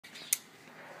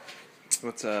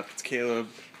What's up? It's Caleb,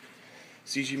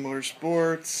 CG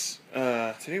Motorsports.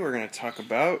 Today we're going to talk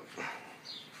about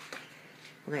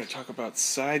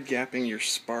side gapping your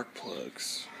spark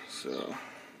plugs. So,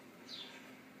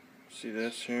 see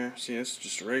this here? See this?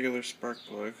 Just a regular spark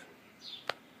plug.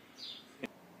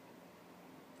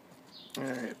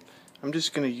 Alright, I'm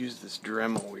just going to use this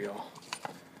Dremel wheel,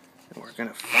 and we're going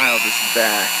to file this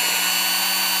back.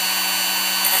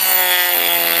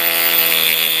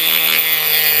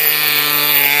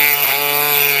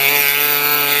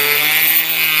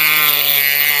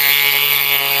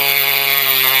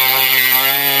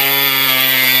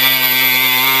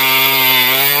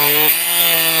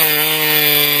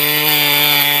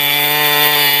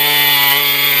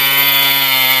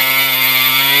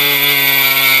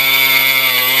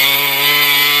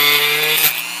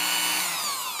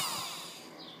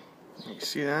 You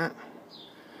see that?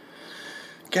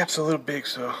 Gap's a little big,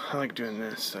 so I like doing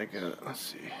this. I got, let's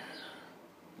see.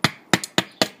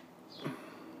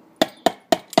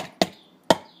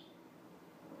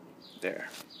 There.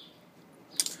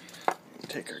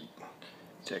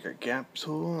 Take our gap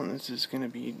tool, and this is gonna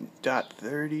be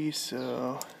 .30,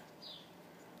 so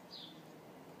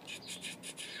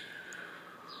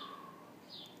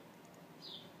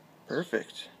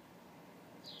perfect.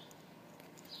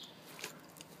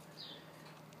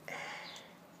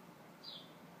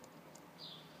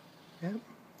 Yep,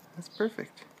 that's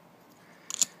perfect.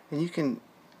 And you can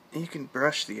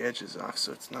brush the edges off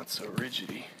so it's not so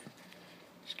rigidy.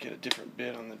 Just get a different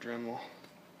bit on the Dremel.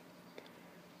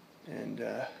 And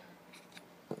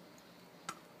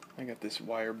I got this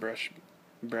wire brush,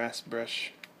 brass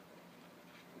brush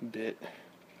bit.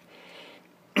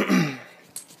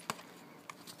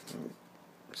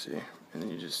 See, and then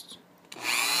you just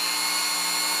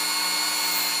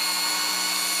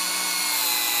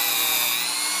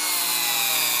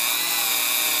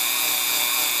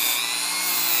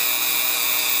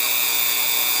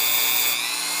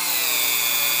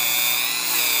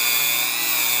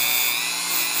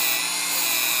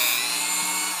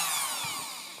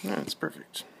it's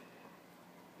perfect.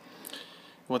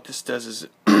 What this does is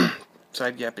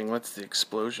side gapping lets the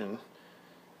explosion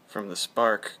from the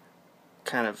spark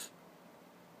kind of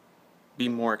be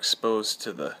more exposed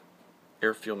to the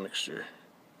air-fuel mixture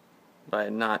by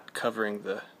not having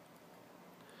the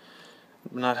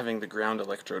ground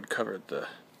electrode cover the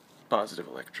positive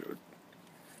electrode.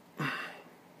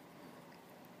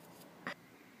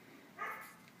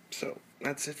 So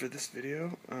that's it for this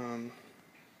video.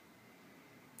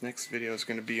 Next video is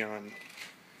going to be on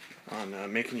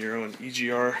making your own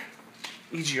EGR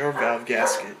valve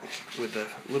gasket with a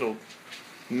little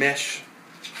mesh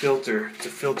filter to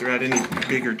filter out any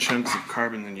bigger chunks of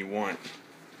carbon than you want.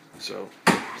 So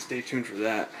stay tuned for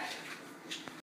that.